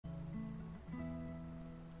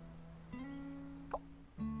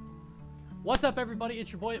What's up, everybody?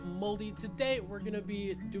 It's your boy Moldy. Today we're gonna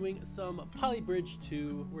be doing some Polybridge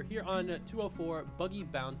 2. We're here on 204 Buggy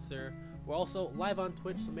Bouncer. We're also live on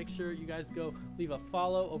Twitch, so make sure you guys go leave a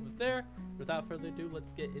follow over there. Without further ado,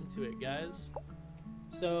 let's get into it, guys.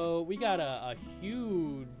 So we got a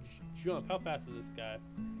huge jump. How fast is this guy?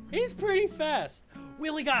 He's pretty fast. We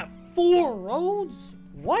only got 4 roads?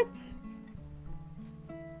 What?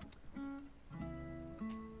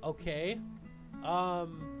 Okay.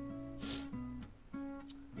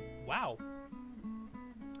 Wow.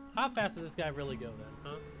 How fast does this guy really go then,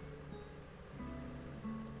 huh?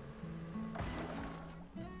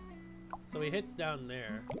 So he hits down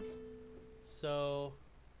there. So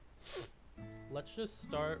let's just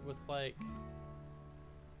start with like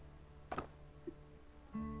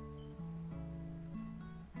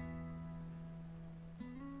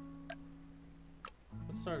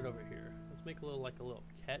let's start it over here. Let's make a little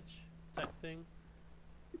catch type thing.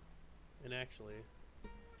 And actually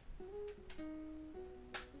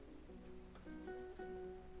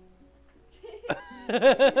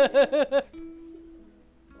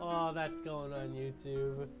oh, that's going on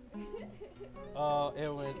YouTube. Oh, it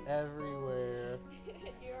went everywhere.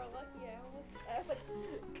 You're lucky. I was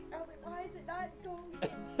like, why is it not going?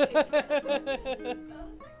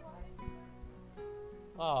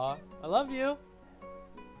 Aw, I love you.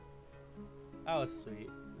 That was sweet.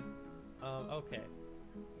 Okay.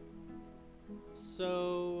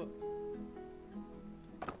 So,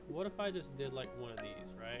 what if I just did like one of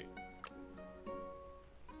these, right?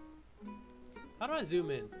 How do I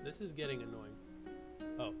zoom in? This is getting annoying.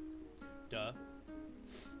 Oh, duh.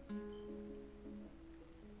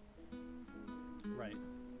 Right.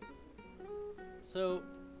 So,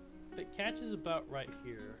 if it catches about right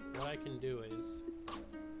here, what I can do is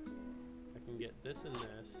I can get this and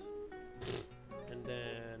this, and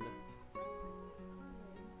then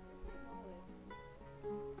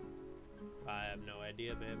I have no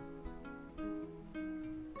idea, babe.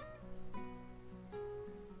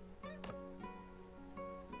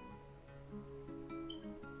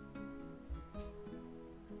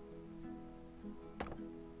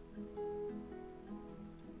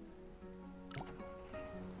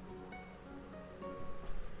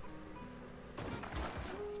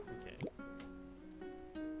 Okay.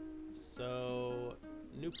 So,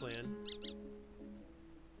 new plan.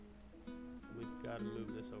 We've got to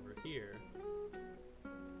move this over here.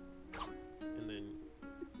 And then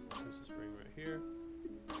there's a spring right here.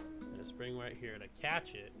 And a spring right here to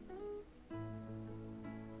catch it. And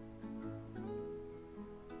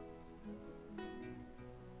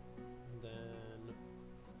then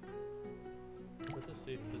let's just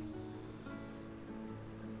see if this.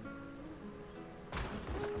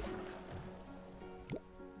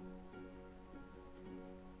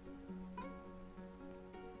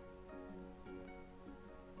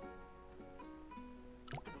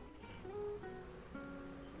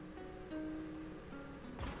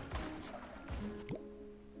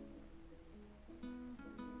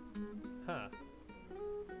 Huh.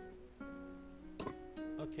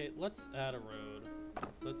 Okay, let's add a road.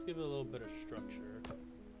 Let's give it a little bit of structure.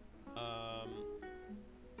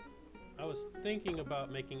 I was thinking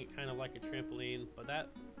about making it kind of like a trampoline, but that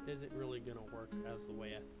isn't really gonna work as the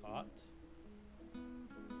way I thought.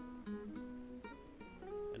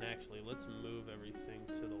 And actually, let's move everything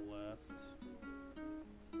to the left.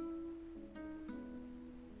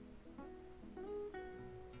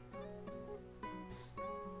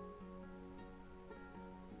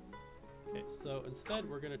 Okay, so instead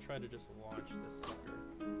we're gonna try to just launch this sucker.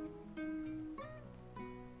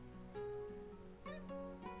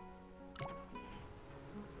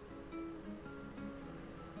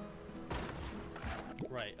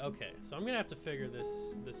 Right, okay, so I'm gonna have to figure this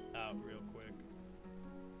out real quick.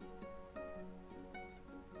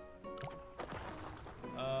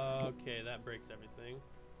 Okay, that breaks everything.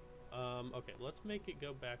 Okay, let's make it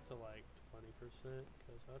go back to like 20%,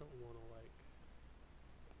 because I don't want to like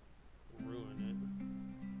ruin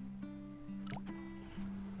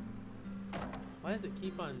it. Why does it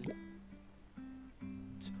keep on?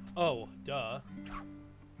 Oh, duh.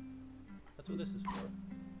 That's what this is for.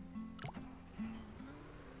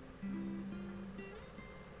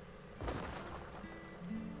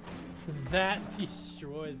 That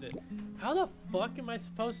destroys it. How the fuck am I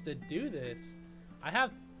supposed to do this? I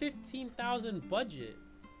have 15,000 budget.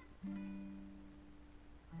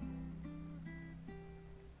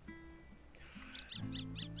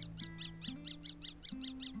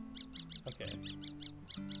 Okay.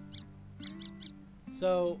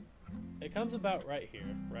 So, it comes about right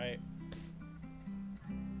here, right?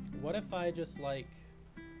 What if I just like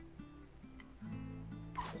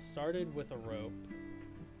started with a rope.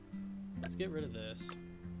 Let's get rid of this.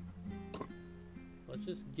 Let's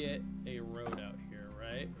just get a road out here,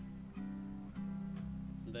 right?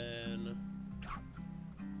 Then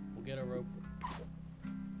we'll get a rope.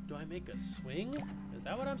 Do I make a swing? Is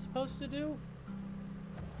that what I'm supposed to do?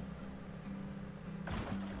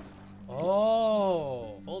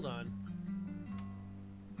 Oh, hold on.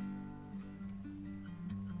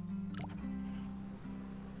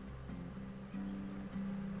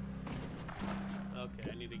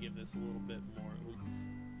 Okay, I need to give this a little bit more oomph.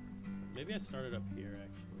 Maybe I started up here,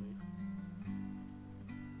 actually.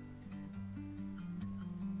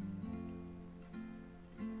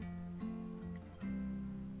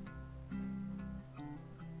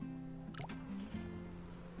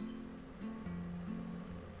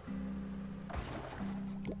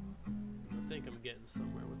 I think I'm getting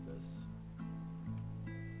somewhere with this.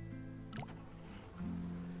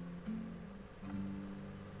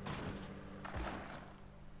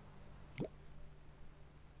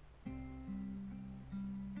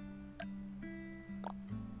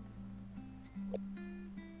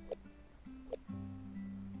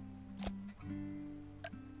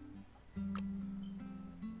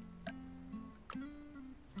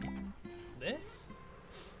 This?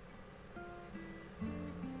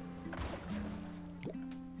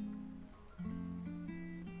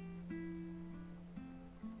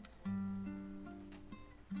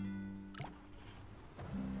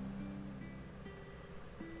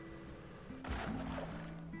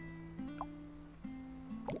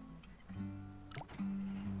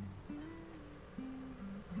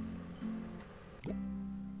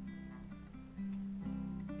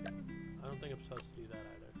 I don't think I'm supposed to do that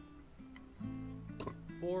either.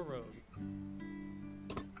 4 road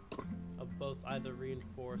of both either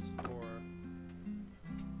reinforced or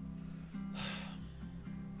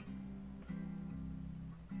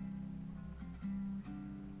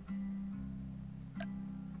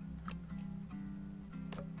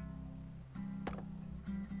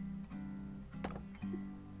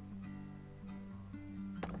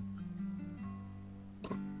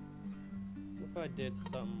what if I did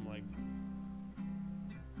something like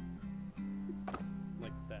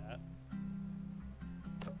that?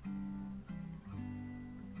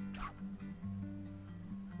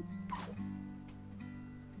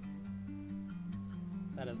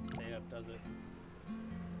 That doesn't stay up, does it?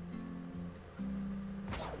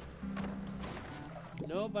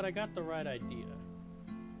 No, but I got the right idea.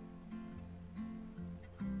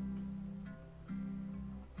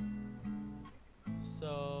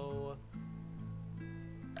 So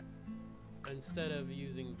instead of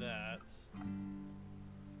using that,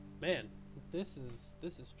 man, this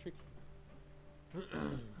is tricky.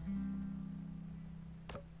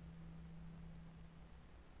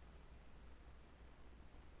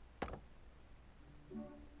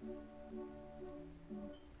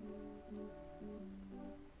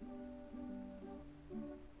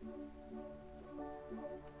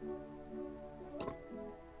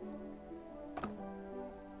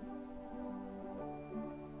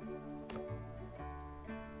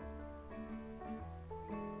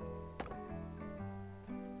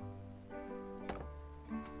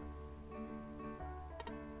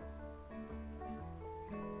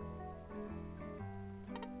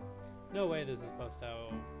 No way this is supposed to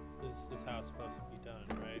this is how it's supposed to be done,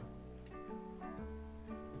 right?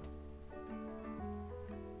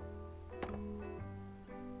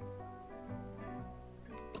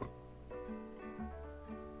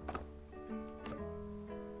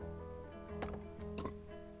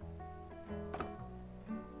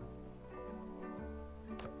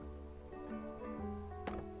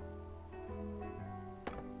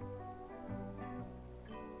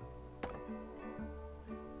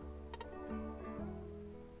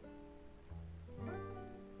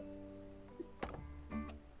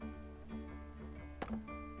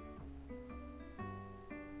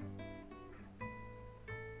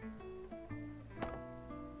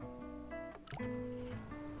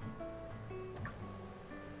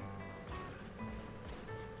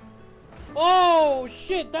 Oh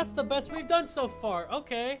shit, that's the best we've done so far.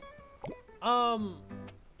 Okay.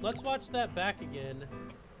 Let's watch that back again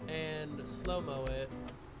and slow-mo it.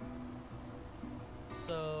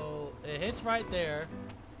 So it hits right there.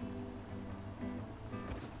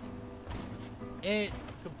 It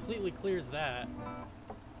completely clears that.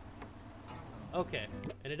 Okay,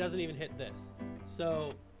 and it doesn't even hit this.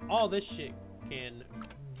 So all this shit can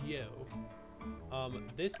go.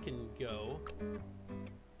 This can go.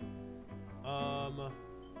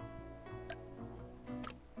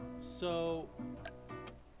 So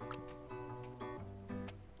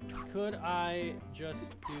could I just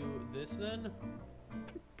do this then?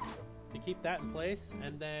 To keep that in place,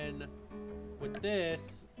 and then with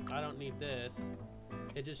this, I don't need this.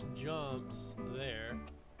 It just jumps there.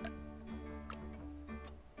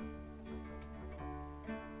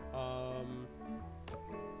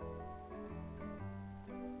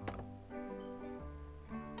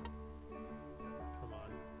 Come on.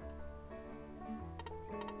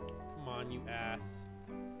 Come on, you ass.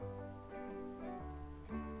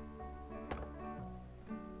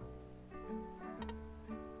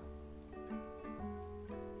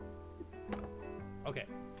 Okay,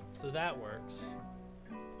 so that works.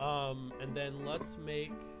 And then let's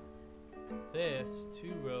make this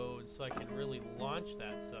 2 roads so I can really launch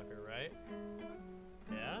that sucker, right?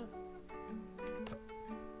 Yeah?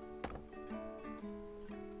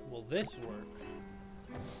 Will this work?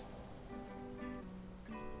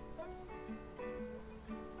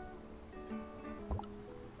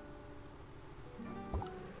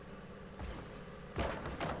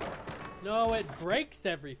 No, it breaks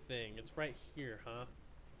everything. It's right here, huh?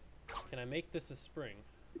 Can I make this a spring?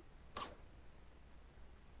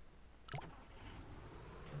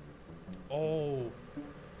 Oh,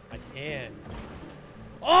 I can.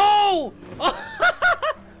 Oh!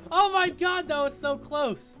 Oh my god, that was so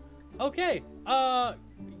close. Okay,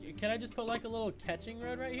 can I just put like a little catching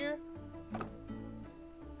rod right here?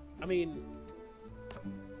 I mean,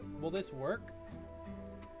 will this work?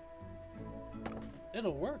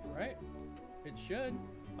 It'll work, right? It should.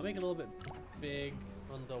 I'll make it a little bit big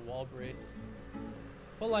on the wall brace.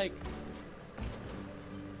 But like,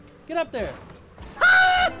 get up there.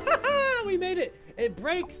 We made it. It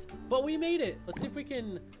breaks, but we made it. Let's see if we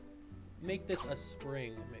can make this a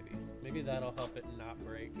spring, maybe. Maybe that'll help it not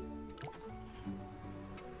break.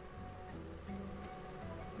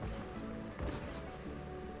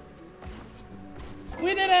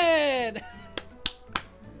 We did it!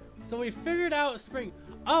 So we figured out spring.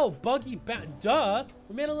 Oh, buggy bounce. Duh.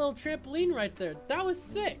 We made a little trampoline right there. That was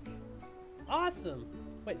sick. Awesome.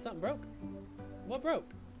 Wait, something broke? What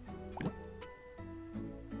broke?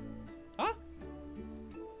 Huh?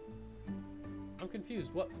 I'm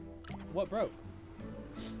confused. What broke?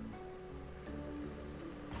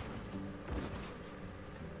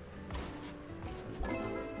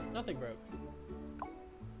 Nothing broke.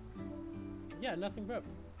 Yeah, nothing broke.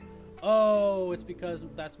 Oh, it's because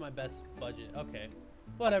that's my best budget. Okay.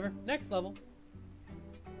 Whatever. Next level.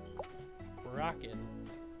 Rockin'.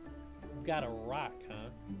 We've got a rock, huh?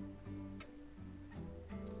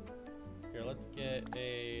 Here, let's get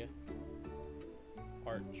a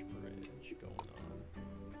arch bridge going on.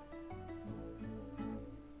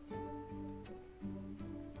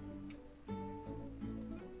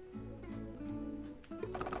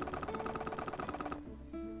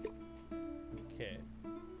 Okay.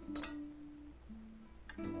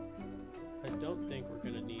 I don't think we're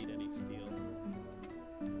gonna need any steel.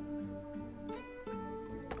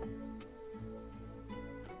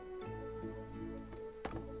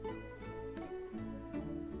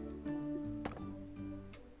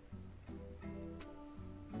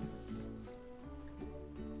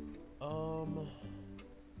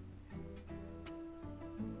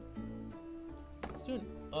 Let's do an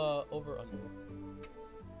over under.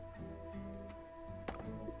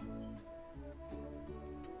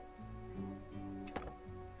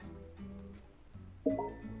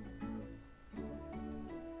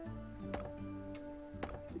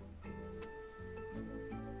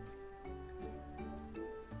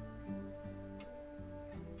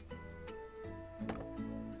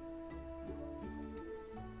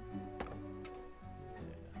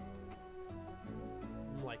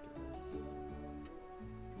 I'm liking this.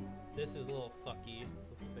 This is a little fucky.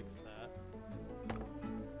 Let's fix that.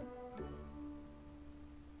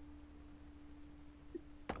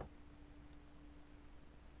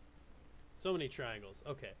 So many triangles.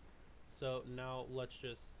 Okay. So now let's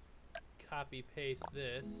just copy paste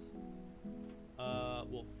this.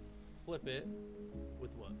 We'll flip it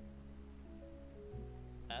with what?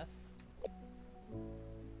 F.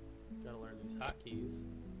 Gotta learn these hotkeys.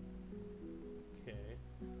 Okay.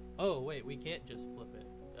 Oh, wait, we can't just flip it.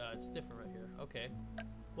 It's different right here. Okay.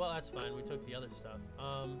 Well, that's fine. We took the other stuff.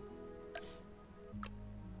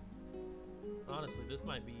 Honestly, this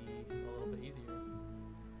might be a little bit easier.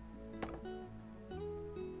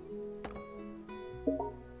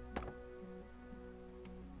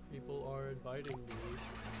 People are inviting me,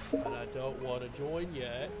 and I don't want to join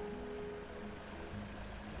yet.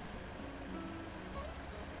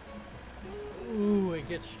 Ooh, it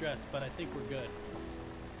gets stressed, but I think we're good.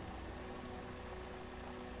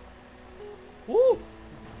 Woo!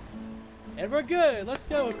 And we're good. Let's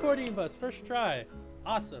go. Accordion bus. First try.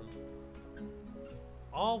 Awesome.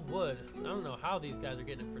 All wood. I don't know how these guys are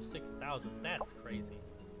getting it for 6,000. That's crazy.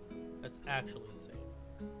 That's actually insane.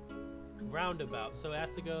 Roundabout. So it has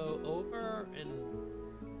to go over and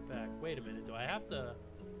back. Wait a minute. Do I have to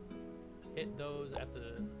hit those at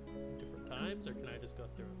the different times, or can I just go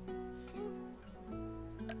through?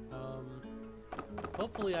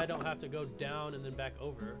 Hopefully I don't have to go down and then back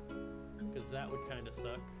over, because that would kind of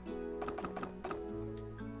suck.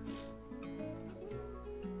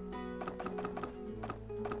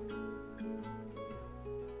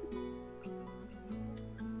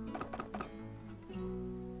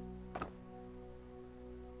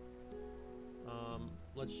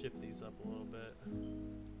 Let's shift these up a little bit.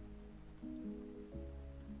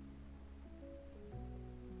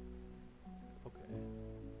 Okay.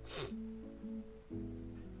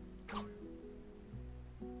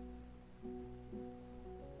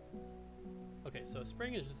 Okay, so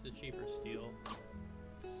spring is just a cheaper steel.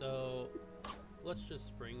 So let's just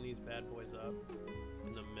spring these bad boys up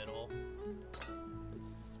in the middle.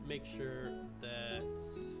 Let's make sure that...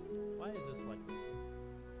 Why is this like this?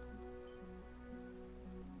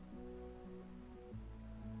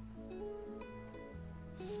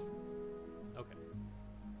 Okay.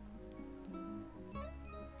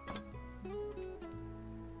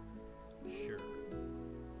 Sure.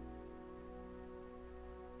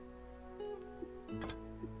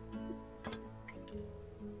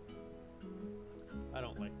 I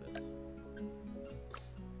don't like this.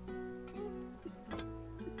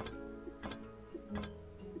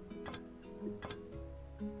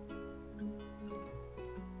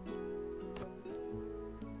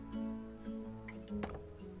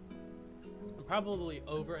 I'm probably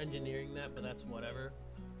over-engineering that, but that's whatever.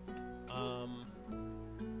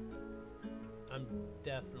 I'm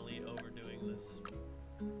definitely overdoing this.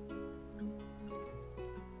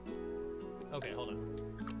 Okay, hold on.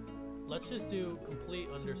 Let's just do complete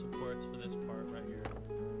under supports for this part right here.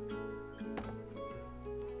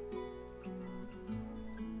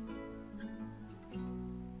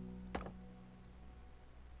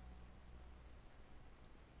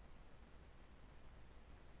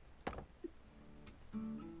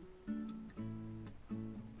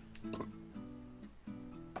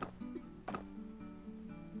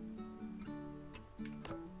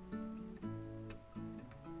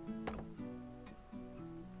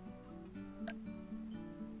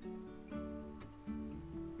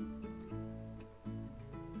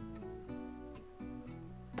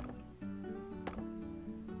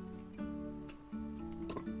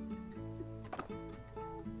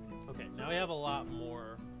 Now we have a lot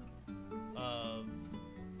more of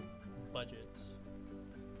budgets,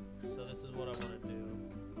 so this is what I want to do.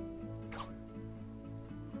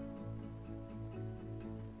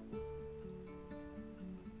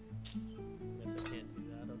 Guess I can't do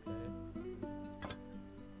that, okay.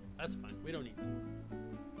 That's fine, we don't need to.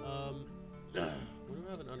 We don't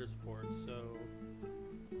have an under support, so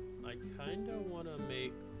I kind of want to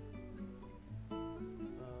make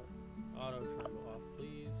auto triangle off,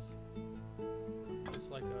 please.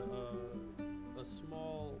 Like a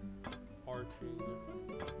small arching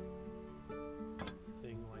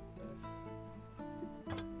thing like this.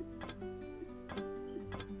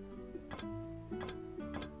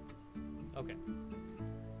 Okay.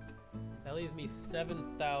 That leaves me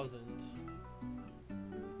 7,000.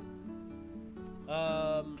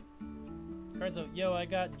 Cardzo, yo, I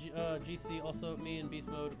got GC, also me and Beast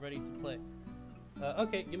Mode ready to play.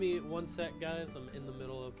 Okay, give me 1 sec, guys. I'm in the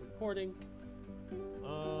middle of recording.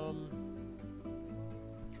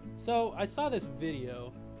 So I saw this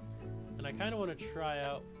video and I kind of want to try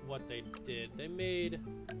out what they did. They made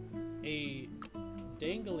a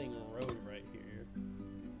dangling road right here.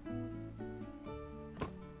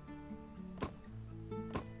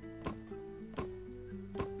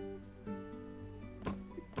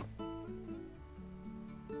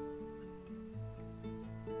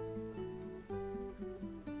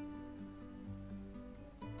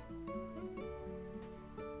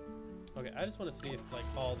 Okay, I just want to see if like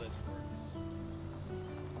all this works.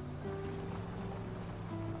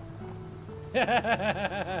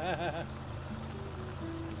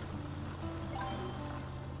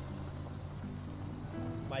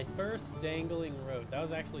 My first dangling road. That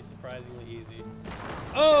was actually surprisingly easy.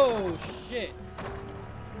 Oh shit!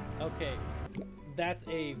 Okay, that's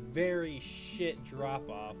a very shit drop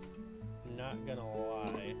off. Not gonna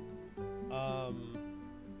lie.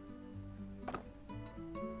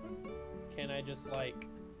 Can I just like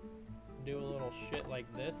do a little shit like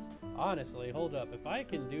this? Honestly, hold up. If I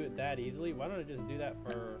can do it that easily, why don't I just do that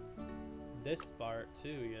for this part too,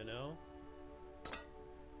 you know?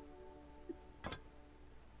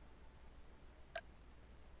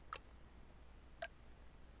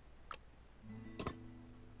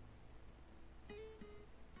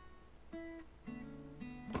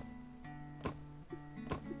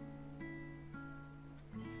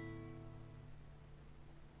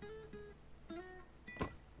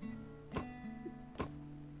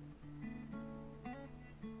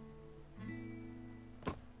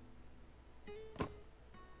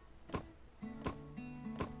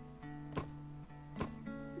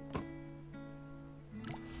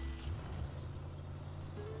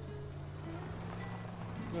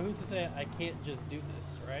 who's to say I can't just do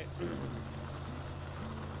this, right?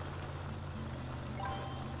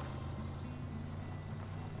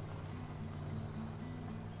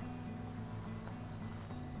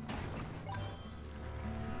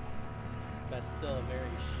 That's still a very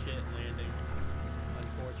shit landing,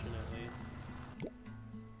 unfortunately.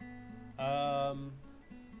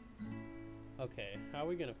 Okay, how are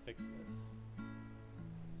we gonna fix this?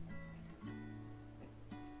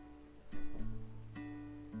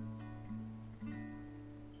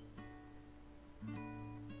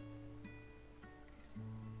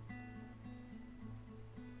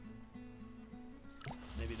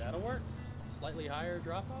 Maybe that'll work? Slightly higher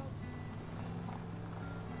drop off?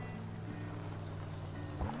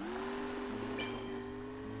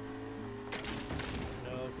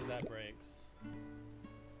 No, because that breaks.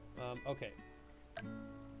 Okay.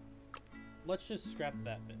 Let's just scrap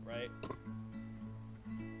that bit, right?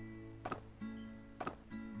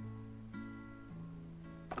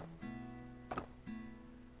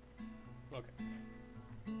 Okay.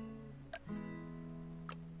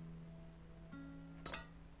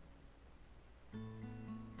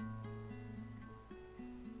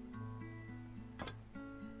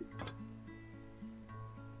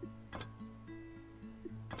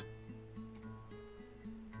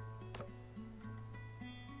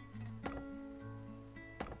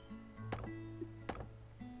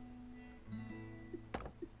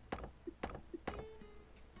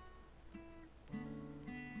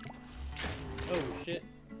 Oh shit.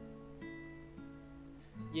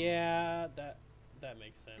 Yeah, that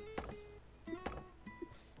makes sense.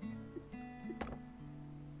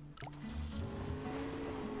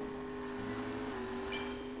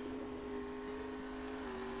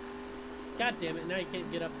 God damn it, now you can't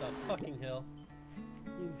get up the fucking hill.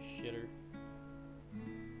 You shitter.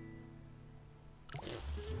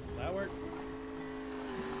 That worked.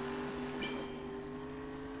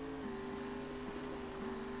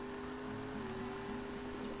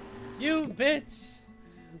 You bitch!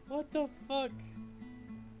 What the fuck?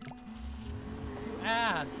 You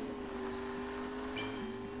ass!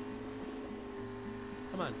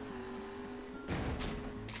 Come on.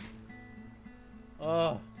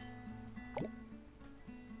 Oh.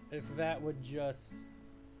 If that would just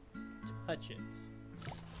touch it,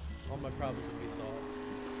 all my problems would be solved.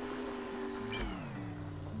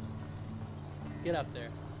 Get up there.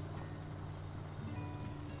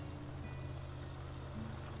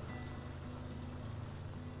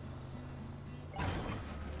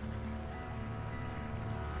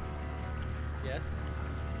 Yes.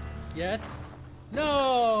 Yes.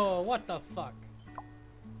 No! What the fuck?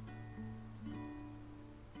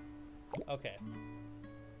 Okay.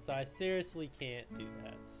 So I seriously can't do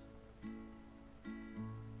that.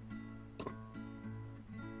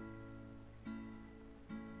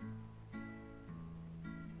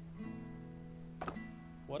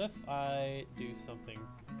 What if I do something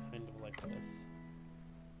kind of like this?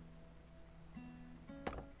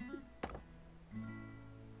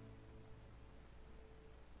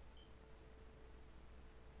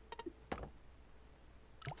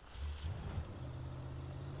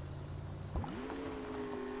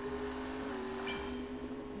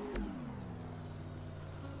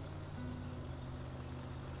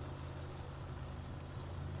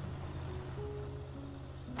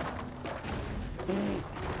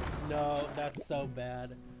 No, that's so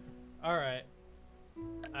bad. Alright.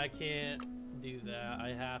 I can't do that.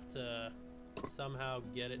 I have to somehow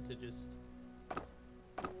get it to just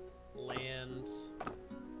land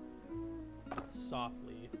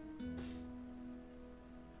softly.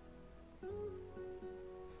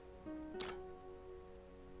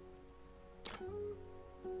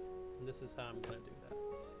 And this is how I'm gonna do that.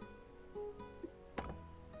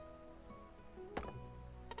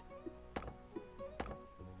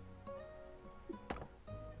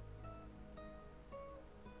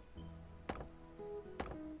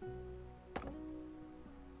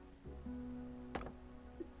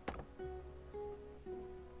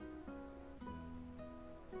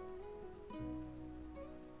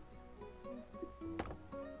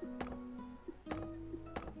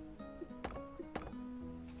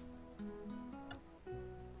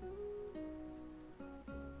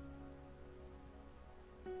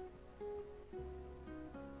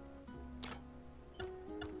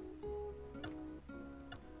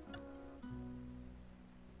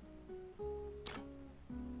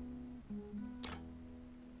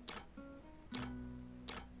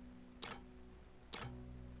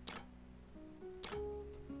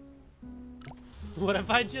 What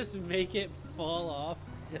if I just make it fall off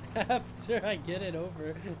after I get it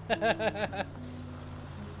over?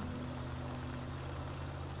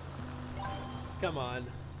 Come on.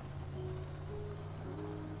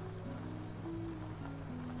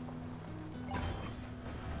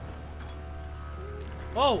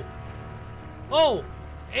 Oh! Oh!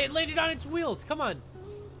 It landed on its wheels. Come on.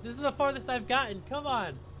 This is the farthest I've gotten. Come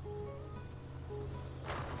on.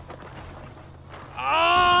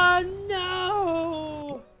 Oh,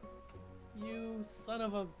 no! You son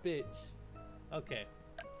of a bitch. Okay.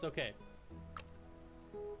 It's okay.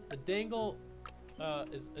 The dangle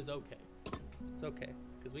is okay. It's okay.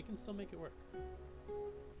 Because we can still make it work.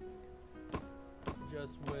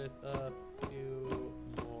 Just with a few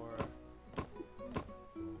more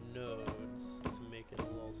nodes to make it a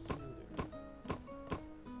little smoother.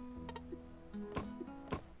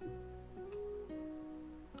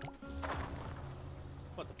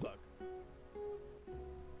 What the fuck?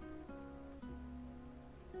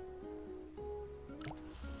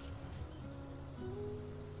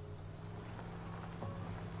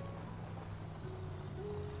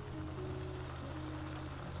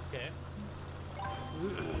 Okay.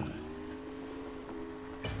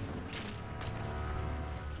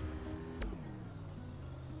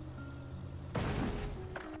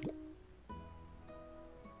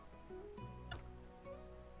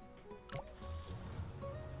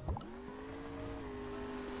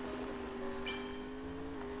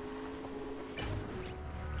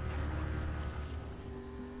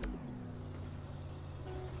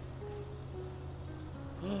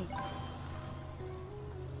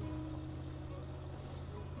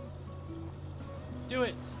 Do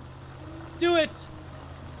it! Do it!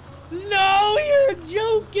 No, you're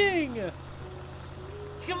joking!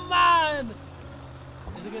 Come on!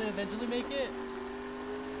 Is it gonna eventually make it?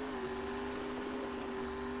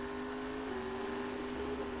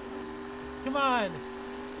 Come on!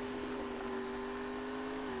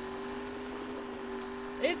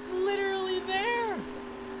 It's literally there!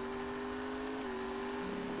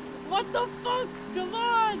 What the fuck? Come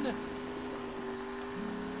on!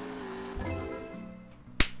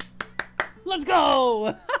 Let's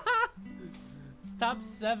go! It's top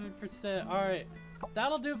 7%. Alright,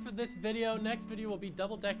 that'll do for this video. Next video will be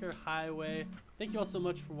Double Decker Highway. Thank you all so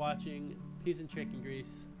much for watching. Peace and chicken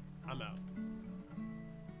grease. I'm out.